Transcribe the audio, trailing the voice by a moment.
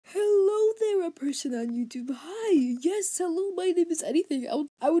person on YouTube. Hi, yes, hello, my name is Anything.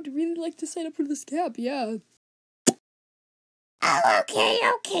 I would really like to sign up for this camp, yeah. Oh, okay,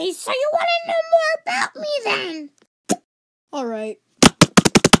 so you want to know more about me then? Alright.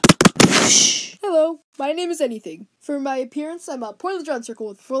 Hello, my name is Anything. For my appearance, I'm a poorly-drawn circle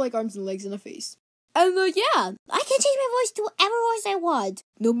with 4 arms and legs and a face. And yeah, I can change my voice to whatever voice I want,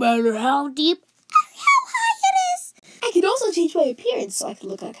 no matter how deep or how high it is. I can also change my appearance so I can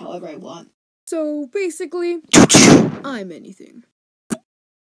look like however I want. So, basically, I'm Anything.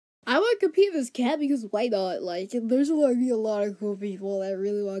 I want to compete in this camp because why not? There's going to be a lot of cool people that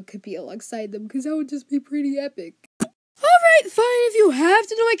really want to compete alongside them because that would just be pretty epic. Alright, fine, if you have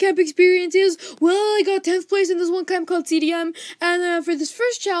to know my camp experiences, well, I got 10th place in this one camp called CDM, and for this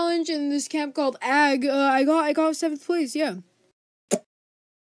first challenge in this camp called AG, I got 7th place, yeah.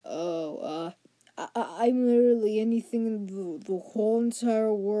 I'm literally anything in the whole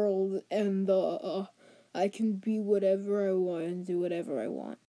entire world, and, I can be whatever I want and do whatever I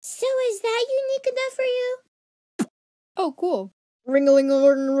want. So is that unique enough for you? Oh, cool.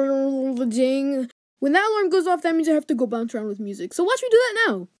 Ring-a-ling-a-ling-a-ling-a-ling-a-ding. When that alarm goes off, that means I have to go bounce around with music. So watch me do that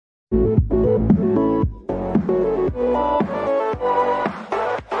now.